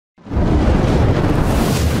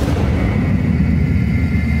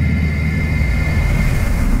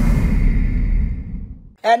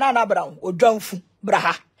Nana Brown odwanfu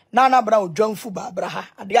braha. Nana Brown odwanfu ba braha.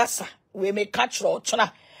 Adiasa we may catch ro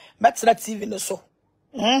chana. Metra TV no so.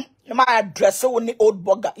 My address only old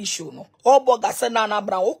burger issue no. Old burger say Nana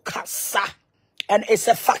Brown o kasa. And it's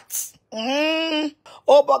a fact.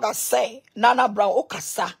 Old burger say Nana Brown o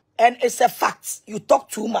kasa. And it's a fact. You talk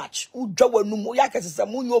too much. You are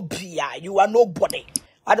nobody.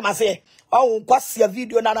 I must say, oh, what's your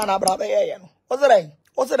video? Nana Brown. What's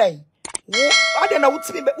the name? I don't know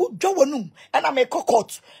what's me, but and I'm a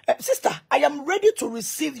court. Sister, I am ready to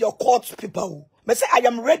receive your court people. I say, I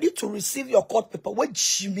am ready to receive your court people. What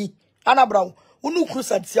Jimmy? Anna Brown, Unu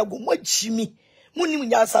Crusantiago, what Jimmy?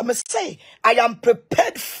 I say, I am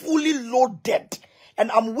prepared, fully loaded. And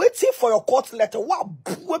I'm waiting for your court letter. Wow,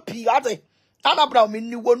 boy, piade. Anna Brown, me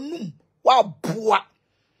ni wonum. Wow, boy.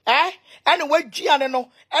 Anyway, Gianno,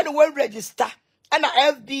 anyway, register. And a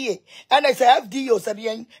FDA. And I say FDA, said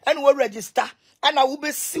yen. Anyway, register. And I will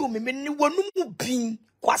be sue me. Me ni wonum bin.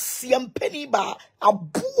 Kwasiam penny bar. A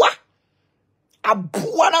boy.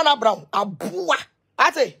 Anna Brown. A boy.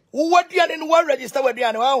 I say, what do you want register with the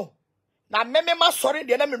animal? Now, me sorry,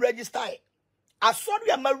 the enemy register. I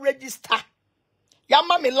sorry, I'm a register.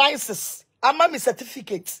 Yama me license, ama me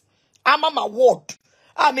certificate, ama my award.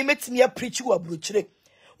 Me met me a preach you a brochure.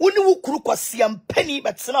 Uni wu kuru kwa siyam penny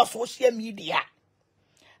but sena social media.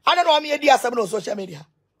 I don't know how many ideas on social media.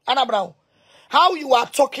 Anna Brown, how you are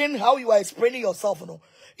talking, how you are explaining yourself, no.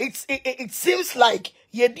 It seems like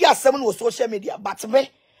your dear seven was social media, but me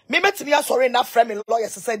met me a sorry enough friend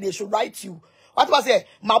lawyers said they should write you. What was it?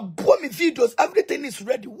 My boy me videos, everything is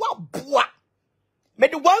ready. What boy? Me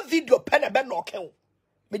the one video pen a bed no kill.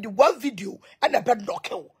 Me the one video and a bed no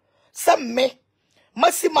kill. Some me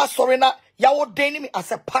Massima Sorena yawo ordaining me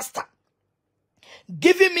as a pastor,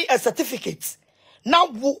 giving me a certificate. Now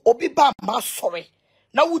wo obi ba ma sorry.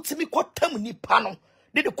 Now wo timi kwatam ni pano.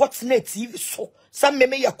 Did the kwatne TV so. Some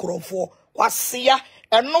me ya kromfo kwasia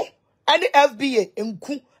eno any FBA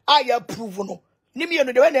enku I approve no. Nimi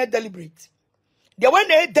no the way deliberate. The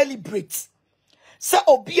way deliberate. Say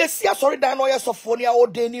obiesia sorry dan no yesofoni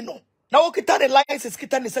ordaining no. Now kita the license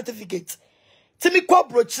kita the certificate. Timi kwa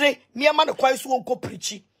brochure me ama no kwai so wonko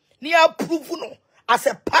preachi. Ni approve no as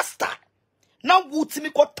a pastor. Now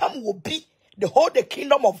wutimi kwa tam will be the whole the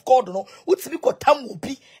kingdom of God no. Wutimi kwa tam will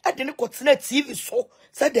be and then ko tena TV so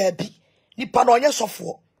said there be. Ni pano onye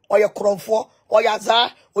sofo or your kromfo or your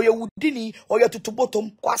za or your wudini or your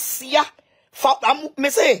tutubotom kwasia. Me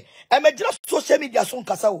say, I'm just social media soon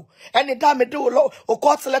kasao. And the time me do o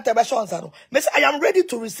court letter be shonsano. Me say I am ready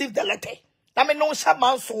to receive the letter. Na me no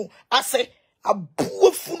shaman so I say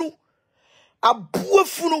abuofunu.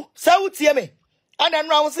 Say what you me. And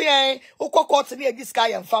then I was saying, o court me this guy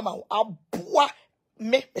and farmer. Abua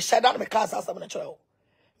me share that me class as a child.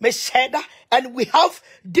 Me share that, and we have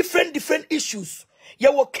different issues.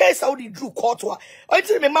 Your case how they drew court wa. I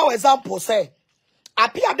tell me my example say.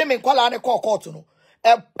 Apia de menkwala ne court no.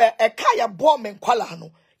 Kaya bo menkwala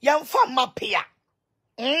no. Yamfa mapia.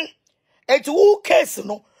 Eti wo case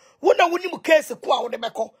no. Wona woni mu case kwa wo de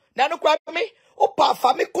meko. Na no kwa me opa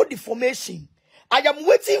fa me code deformation. I am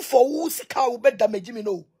waiting for who sika wo be damage me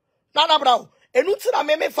no. Nana Brown, enu ti na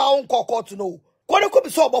me fa on court no. Kwa ko bi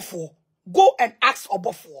so Obofour. Go and ask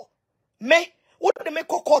Obofour. Me wo de me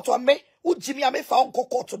court wa me wo jimi a me fa on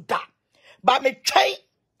court da. Ba me twen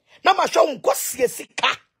na ma show unko sika.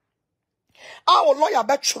 Our lawyer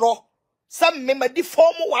betro. Some me di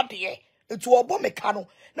form wade. It will obo me kano.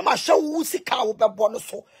 Na ma show wu sika wo bebo no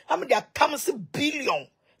so. Am dia tamsi billion.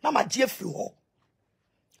 Na ma die firi ho.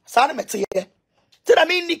 Sa na mete ye. Ti na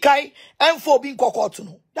me nikai enfo bi nkokoto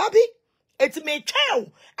no. Dabi. It me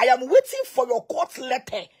tell. I am waiting for your court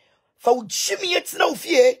letter. For Jimmy it na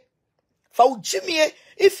ofie. For Jimmy,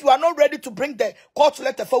 if you are not ready to bring the court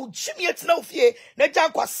letter, for Jimmy, it's no fear. Neja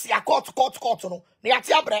kwa siya court no. Ne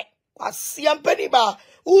ati abre kwa siya mpeni ba.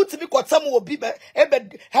 To be kwa tamu obi be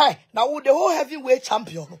ebe. Hey, now the whole heavyweight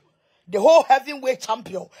champion, the whole heavyweight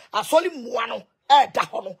champion. Asoli muano da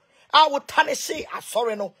hono. I will tanishe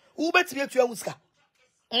asori no. Ube to be to uska.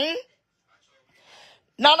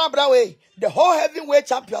 Nana Brawe, the whole heavyweight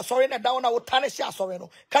champion. Sorry, na down I will tanishe asori no.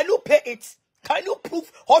 Can you pay it? Can you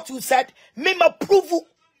prove what you said? Me ma prove.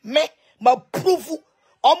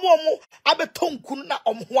 Omo abeton kuna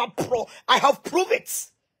omwa pro. I have proved it.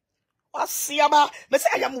 Wasiama, me say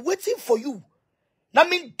I am waiting for you. Na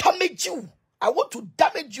mean damage you. I want to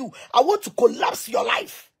damage you. I want to collapse your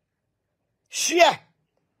life. Share.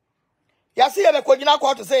 Ya see me kwagina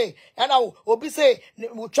kwa to say, and I obi say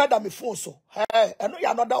we try that me phone so. I know you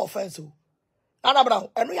are not that offense. Nana Brown,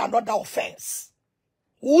 I know you are not that offense.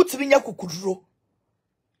 Who to be kukuduro?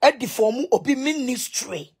 edi formu obi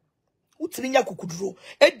ministry utirinya kukuduro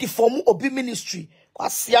edi formu obi ministry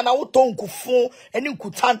kwasia na woton kufun eni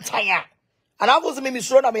nkutantanya ana avoze me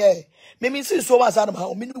misro na me si so ma sa na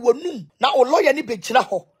ma me wonum na o lawyer ni begina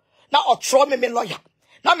ho na o tro me lawyer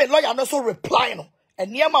na me lawyer no so reply no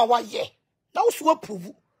eniema wa ye na wo so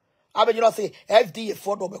approve abegina say FDA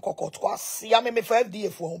for do be court kwasia me for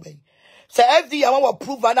FDA for ho ben say FDA wa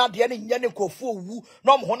approve na de ne nya ne krofo owu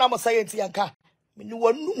no mo na mo science yanka me ni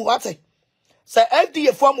wonum wate say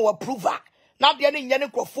FDA for mo approve na de ne nya ne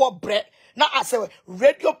krofo bre na as a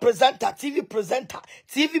radio presenter, TV presenter,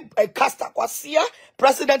 TV caster, kwasia,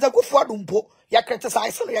 President Akufuado mpo, ya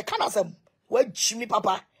criticize no ya kana asem. We Jimmy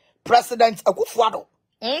papa, President Akufuado.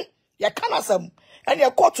 Ya kana asem. And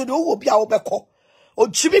ya call to the who be our beko. O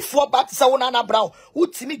Jimmy for bat sa Nana Brown, who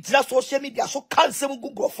timi dina social media so cancel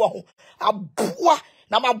Google for home. Abua,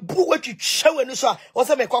 na ma bu what you show and so was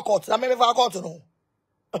a make court. Na me fa court no.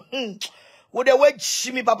 Would the way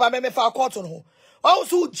Jimmy papa me fa court no.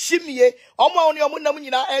 Also Jimmy omo oni omo nam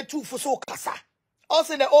nyina etu fo so kasa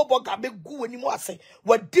also the oboga be gu ani mu ase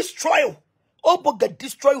we destroy oboga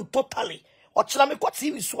destroy you totally o chira me kwa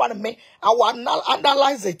TV so an me I will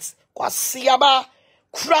analyze it kwa siaba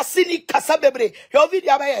krasini kasa bebre your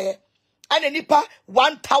video ba ye and nipa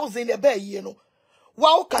 1000 e ba yi no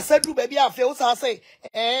wow kasa du ba bia afi o sa say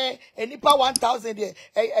nipa 1000 de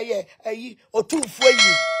otumfo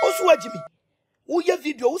yi o so agimi Uye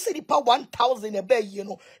video wo se nipa 1000 e ba yi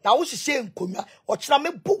no na wo hihye nkonwa ochina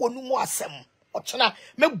me bo wonu mu asem ochina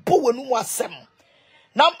me bo wonu mu asem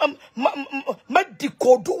na ma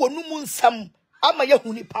dikodu wonu mu nsam ama ye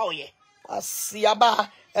hu nipa oye asiaba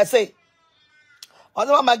I say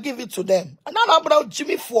I give it to them and now about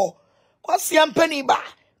Jimmy for kwasia mpani ba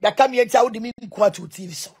da kam ye tia wo de me nko to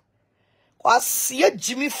TV so kwasia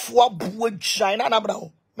Jimmy for buwe China na bra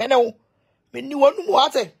me ne wo me ni wonu mu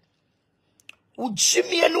ate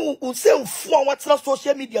Jimmy and who say for what's not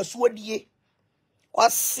social media so die.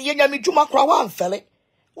 Was seeing a midjuma crown felle.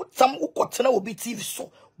 What some Cotina will be TV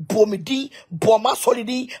so. Bomidi, Boma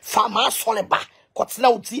solidi, Farmer soliba.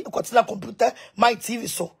 Cotina computer, my TV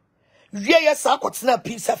so. Yes, I Cotina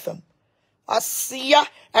Peace FM. I see ya.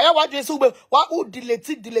 I want to say what would delete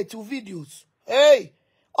videos. Hey,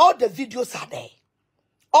 all the videos are there.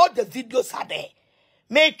 All the videos are there.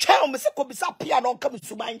 May child Mr. Kobisa piano coming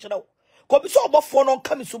to my channel. Kobi so Obofour no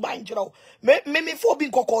come so ban jiro me for bin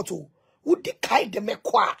kokoto wo di kai de me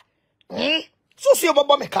kwa so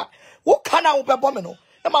obobo meka wo kana wo bebo me no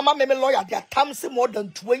na mama me lawyer they are more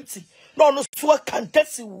than 20 no so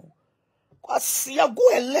contest wo kwasia go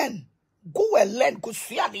and learn ko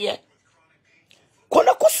sua de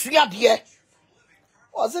kono ko sua de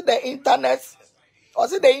was it the internet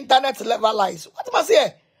levelize what am I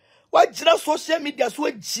say what social media so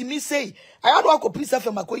Jimmy say I had to copy self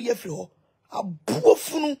and makoye free ho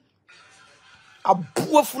abuofunu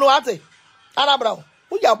ate ana bra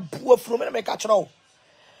wo ya abuofunu me make catch no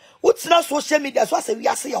what's na social media so say we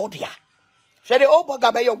ase ya odia hwe de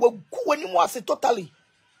oboga be yo wagu wani mu ase totally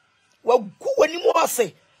wagu wani mu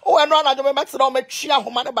ase o eno na jo me met na o metwe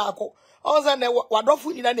ahoma ne baako o say na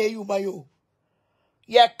wadofu nyina na eyu mayo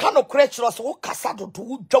ye kano creatures wo kasa do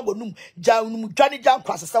wo dwabonum janum dwane jan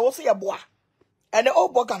kwase say wo say ye boa ene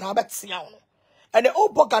oboga na abetia no ene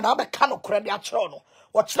oboga na abeka no kore de akere no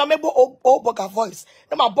wo kira mebo oboga voice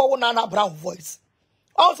na mabo wo Nana Brown voice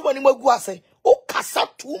also when magu ase wo kasa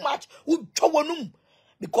too much wo dwabonum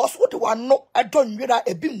because what do I know I don't nwira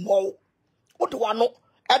ebi nwo what do I know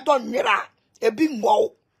I don't nwira ebi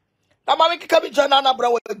nwo na mama kika bi join Nana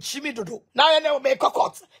Brown with Jimmy dodo na ene me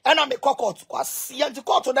court and I make court kwasi anti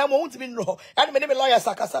court na mo ntimi no and me lawyers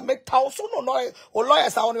akasa me town so no o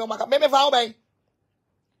lawyers are on your market me fa oben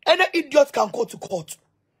any idiot can go to court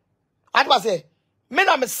and I say me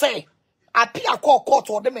na me say appear court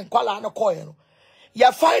or them nkwala no call no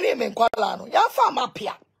ya fine me nkwala no ya fa ma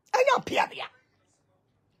appear anya appear there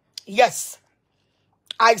yes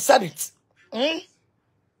I said it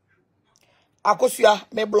akosua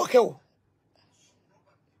me block you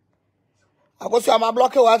akosua ma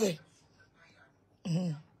block you what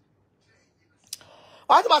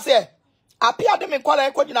what am I say appear them nkwala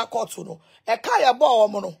e kwagina court no e ka ya bo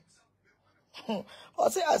omo no o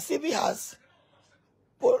say CB has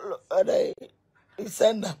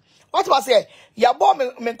send what am I say ya bo me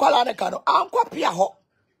nkwala ne ka no anko appear ho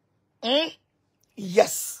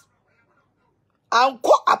yes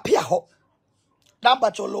anko appear ho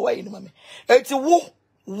number cholo way ni mame eti wo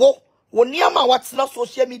niama what's na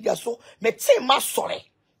social media so me team ma sore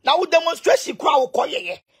na wo demonstration kwa wo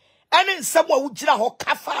koyeye any nsem wo gina ho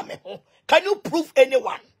kafa me ho can you prove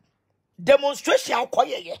anyone demonstration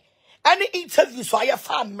koyeye Any interview so I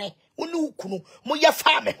farm me. Unu kunu mo ya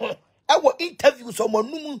farm me ho. Ewo interview so mo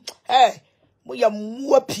num mo ya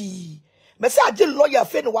muapi. Me say age lawyer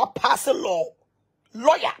fe no wa pass law.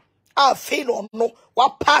 Lawyer a fe no wa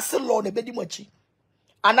pass law na bedi machi.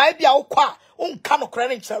 Anai bia wo kwa unka no kra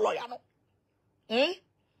ne nche lawyer no.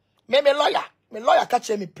 Me lawyer catch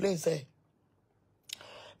me plain say.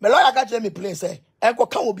 Me lawyer catch me plain say. Enko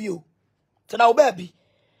kan obi o. Tena wo ba bi.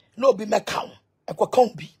 No be me kan. Enko kan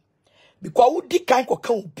bi. Because who did kind of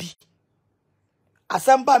can be?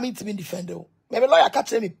 Asamba me to be defended. Maybe lawyer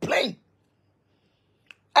catch me plain.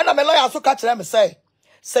 And I'm a lawyer also catch them say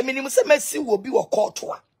minimum say mercy will be a court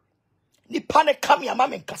to her. Ni panic come your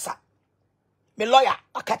mamma kasa. Me lawyer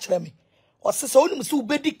I catch them. Or says only so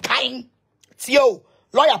be kind. Tio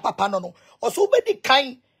lawyer papa no. Or so be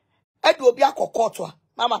kind. Ed will be a court to her.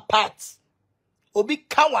 Mama parts. Obi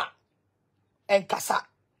kawa and kasa.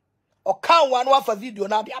 Or can one for video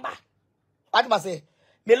na diaba. What must say?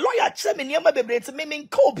 Me lawyer tell me near my baby to me mean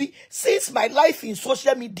Kobe since my life in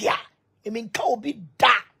social media. Me mean Kobe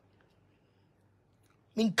da.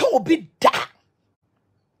 Mean Kobe da.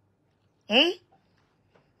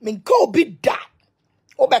 Mean Kobe da.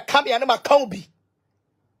 Oba kame and my Kobe.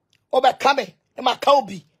 Oba kame and my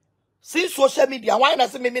Kobe. Since social media, why not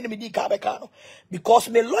say me di kame? Because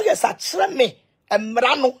me lawyers are telling me and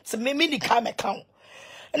mrano to me di kame count.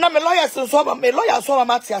 And I'm a lawyer so me lawyer so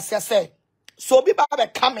Matia say. So be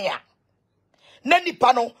babe come here. Nani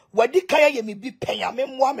pano wadi kaya ye mi bi penya me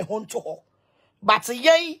mwa me honto ho. But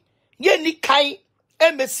ye ni kai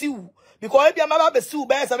emesiu because ebi amaba besiu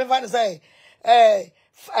be say me find say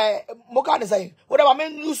mo kan say whatever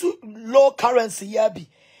me use low currency ya bi.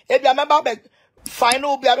 Ebi amaba be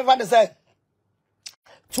final be me find say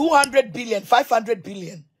 200 billion 500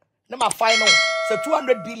 billion. Na my final so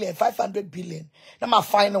 200 billion 500 billion. Na my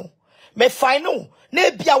final me final na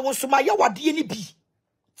bia wo so ma ya wade ni bi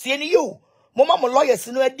tie ni yo mo ma mo lawyers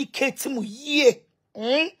no educate mu yie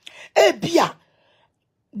e bia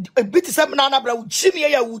e bit se na na bra wo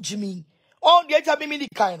jimi ya wo jimi on the eja be mi ni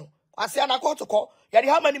kan no ase na court ko ya di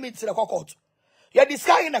how many minutes na court ya di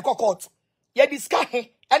sky na court ya di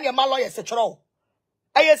sky and your lawyers se choro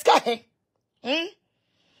e ya sky and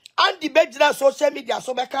the bejina social media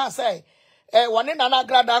so be kan say one in an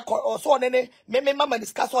Agradaa or so on any me mama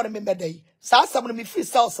discuss on me day. Sa some me free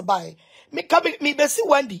sales by me coming me besi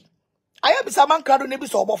Wendy. I have some man crowd nebi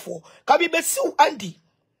so Obofour. Can be besi Andy.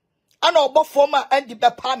 And Obofour ma Andy be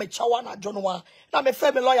pa me chawana Johnwa. Na me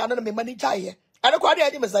fair me lawyer and me manager here. And no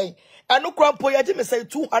kwade me say. And no crampo ya me say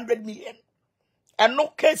 200 million. And no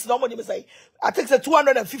case no money me say. I think say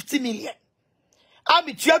 250 million. I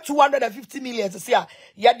be 250 million to say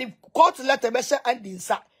ya the court letter me say Andy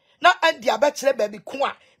sa. Na and the betre baby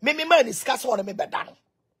kwa me man discuss on me bedano.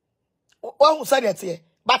 Who said it?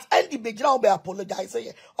 But Andy Bejina be apologize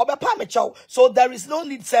here. Or be pa me chow. So there is no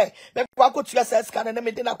need say me kwa ko tua say scan and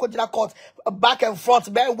me dey na ko jina court back and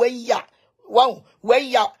front be when ya. Wow, when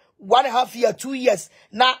ya 1.5 year 2 years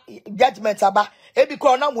na judgment aba. E bi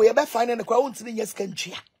ko na we be fine na kwa untimi yes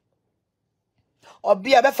kantua. Or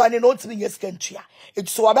be a be fine no untimi yes kantua.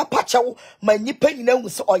 It's so aba pacha ma nyipa nyina hu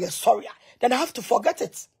say oh yes sorry. Then I have to forget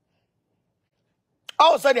it.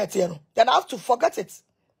 I was saying it, then I have to forget it.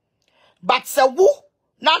 But say woo,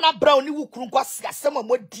 Nana Brown, you couldn't go see a summer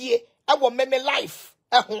more dear. I want me life.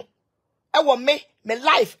 I want me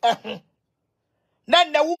life. Then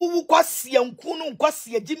the woo go see and kunu go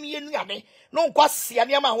see a Jimmy and Yame. No go see a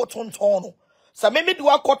Yama what on tono. So maybe do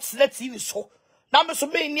I got select TV show. Now me so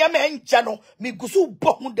me near me and Jano, me go so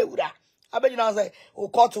bomb de ura. I bet you now say, oh,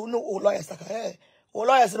 court to no lawyers like hey, oh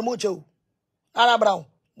lawyers the mucho. Nana Brown,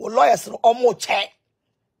 oh lawyers or more check.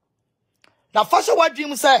 Now, first of what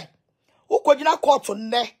dream say, who could you not call to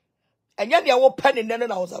ne? And yet they were penning then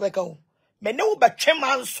and I was a record. Me no be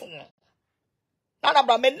chiman soon. Nana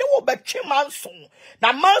bra me no be chiman soon.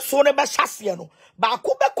 Na man so ne be shasiano. Ba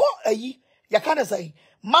ku be ko ayi. Ya kana say,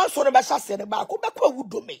 man so ne be shasiano ba ku be ko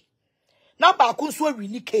wudo me. Na ba ku so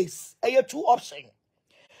win case. Eye two option.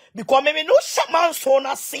 Because me no shaman so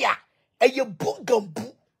na sia. Eye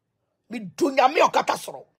bungambu. Me dunya me okata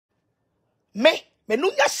soro. Me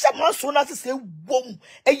nunya shaman so na se wom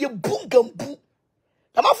eye bungambu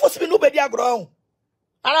na ma force me no bedi agro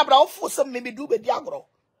ana bra force me do bedi agro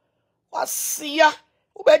wasia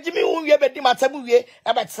wo beji me wo wie bedi matamu wie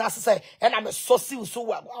e betena se e na me so si so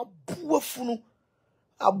wa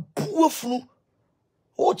abuafunu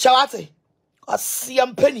o chawate wasia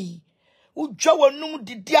mpani udwa wonum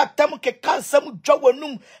didi atam ke kansam udwa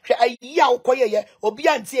wonum hwe ayi a ukoye ye obi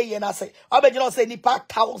antie ye na se obegina o se nipa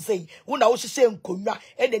 1000 una wo hihye nkonwa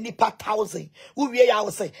ene nipa 1000 uwie ya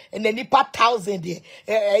wo se ene nipa 1000 de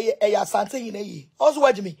ya sante yin yi ozo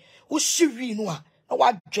wagimi wo hyiwi no a na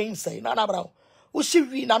wa dwen se na na bra wo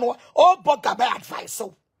hyiwi na no o boga be advice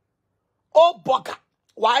o boga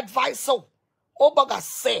wa advice o boga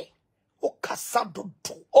say O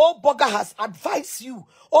kasadodo. O boga has advised you.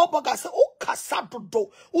 O boga say o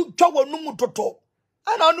kasadodo. O jowo numu dodo.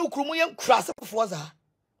 Ana anu krumu yen krase fuoza.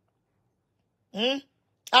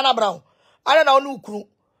 Ana brown. Ana na anu kru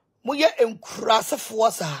mu ye enkrase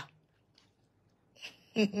fuoza.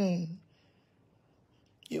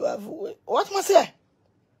 You have what must say?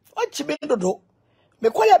 What you been dodo? Me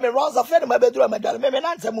kwaya me rounds fe ma bedru ma dal me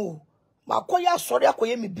nantem ma kwaya sori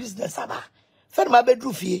akoye me business aba. Fe ma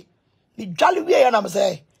bedru fie. Me jolly way and I'm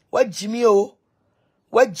saying, what Jimmy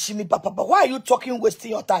what Jimmy papa, why are you talking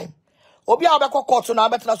wasting your time? Obi abeko court na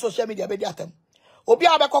better social media be diatem. Obi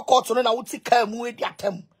abeko court na wuti ka mu e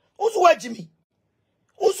diatem. Usu wa Jimmy?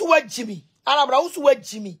 Usu wa Jimmy? Anabra usu wa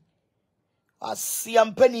Jimmy?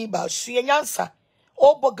 Asiampani ba suenyansa.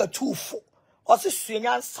 Oboga tufo. Osi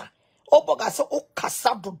suenyansa. Oboga se o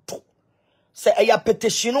kasa dodo. Se eya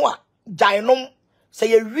petition a jainom. Se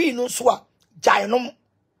ye wi no so a jainom.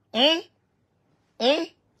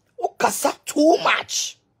 Ukasa too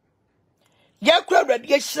much. Ya kura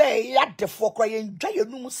ready say ya defo kura ye enjoy your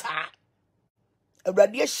num sa.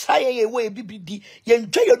 Ready say ye we bibidi ye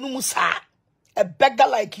enjoy your num sa. A beggar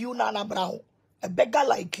like you, Nana Brown. A beggar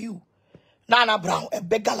like you, Nana Brown. A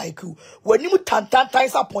beggar like you. When you tantan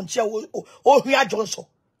times up punch oh here Johnson.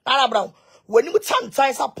 Nana Brown. When you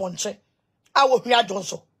tantan up punch, I will hear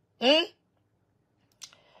Johnson.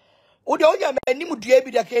 Ode onya mani mu dua bi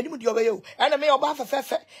da ka ani mu dua obayo ene me oba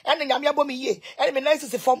fefefe ene nyame abomi ye ene me nice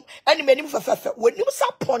se fom ene mani mu fefefe wani mu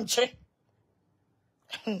sa ponche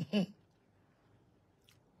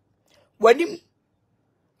wani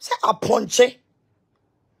sa aponche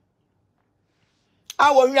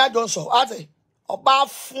a wo hwa donso ate oba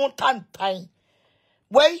fun tantan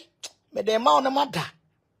we me de ma ona mada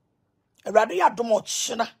awrade ya domo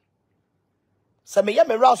china se me ye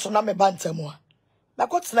me raso na me bantamu a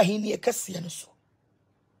Nakotina hini ekasi ya nusu.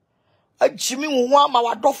 Jimmy wama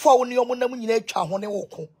wadofo wuni yomuna mnyine cha hone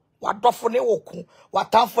woku. Wadofo ne woku.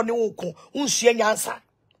 Watanfo ne woku. Unsuye nyansa.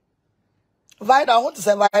 Vaida honte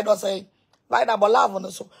se vaida say. Vaida bolavo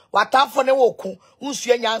nusu. Watanfo ne woku.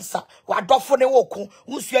 Unsuye nyansa. Wadofo ne woku.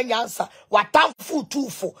 Unsuye nyansa. Watanfo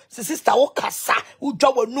tufo. Si sister wokasa.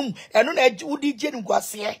 Ujobo num. Enu na udi jeni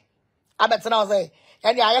gwasiye. Abetina waze.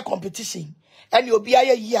 Eni aye competition. And you'll be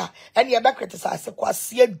a year, and you're back criticize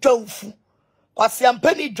Quasia Jonfu. Quasiam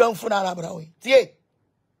penny Jonfu Nana Brown. Tie.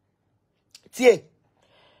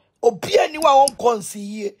 Obia knew I won't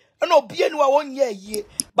conceive, and Obia knew I won't ye,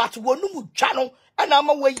 but one channel, and I'm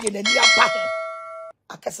away in a near pattern.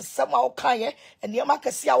 I can say somehow kaya, and the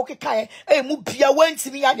Amakasia Okaya, and Mupia went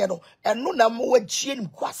to me, and no number what chin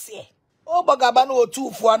Quasia. Oh, Bagabano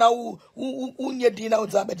 2 for an hour, unya dinner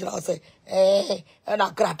with Zabajal say, and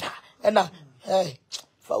Agradaa, and hey,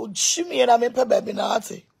 for Jimmy and I'm a baby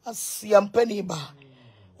nati. I see I'm penny bar.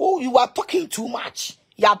 Oh, you are talking too much.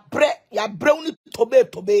 Ya brownie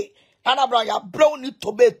tobe. And I'm ya brownie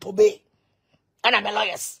tobe. And I'm a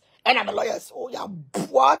lawyers. Oh, ya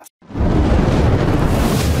what?